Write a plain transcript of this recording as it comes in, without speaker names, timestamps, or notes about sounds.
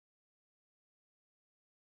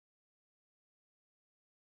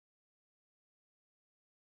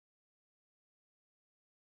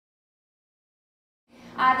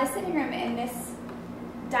The sitting room in this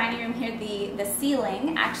dining room here, the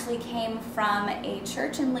ceiling actually came from a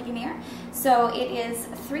church in Ligonier, so it is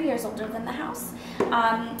 3 years older than the house.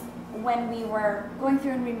 When we were going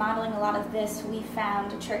through and remodeling a lot of this, we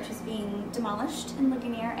found a church was being demolished in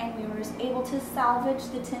Ligonier, and we were able to salvage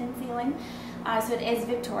the tin ceiling, so it is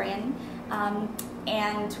Victorian,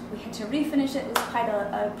 and we had to refinish it. It was quite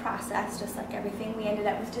a process, just like everything. We ended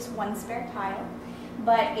up with just one spare tile,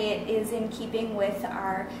 but it is in keeping with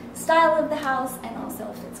our style of the house and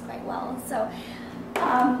also fits quite well. So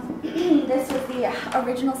this was the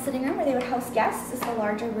original sitting room where they would host guests. This is the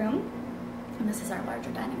larger room, and this is our larger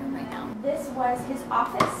dining room right now. This was his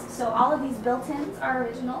office, so all of these built-ins are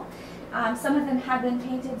original. Some of them have been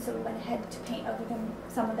painted, so we went ahead to paint over them.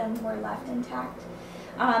 Some of them were left intact.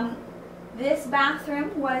 This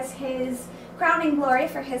bathroom was his crowning glory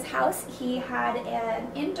for his house. He had an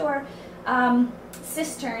indoor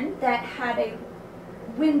cistern that had a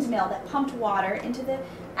windmill that pumped water into the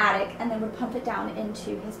attic and then would pump it down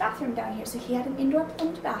into his bathroom down here. So he had an indoor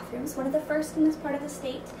plumbed bathroom. It's one of the first in this part of the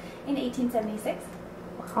state in 1876.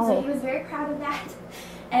 Wow. So he was very proud of that.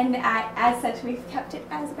 And as such, we've kept it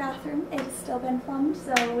as a bathroom. It's still been plumbed,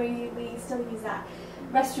 so we still use that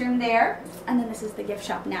restroom there. And then this is the gift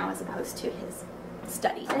shop now as opposed to his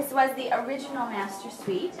study. This was the original master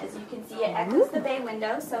suite. As you can see, it echoes the bay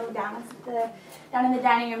window, so down in the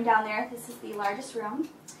dining room down there, this is the largest room.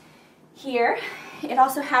 Here, it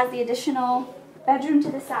also has the additional bedroom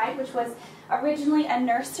to the side, which was originally a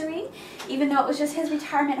nursery. Even though it was just his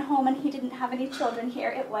retirement home and he didn't have any children here,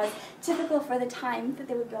 it was typical for the time that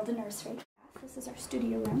they would build a nursery. This is our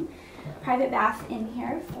studio room. Private bath in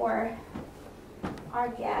here for our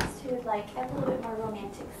guest who would like a little bit more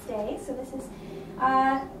romantic stay. So this is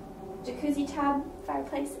jacuzzi tub,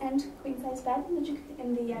 fireplace, and queen size bed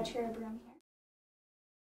in the cherub room here.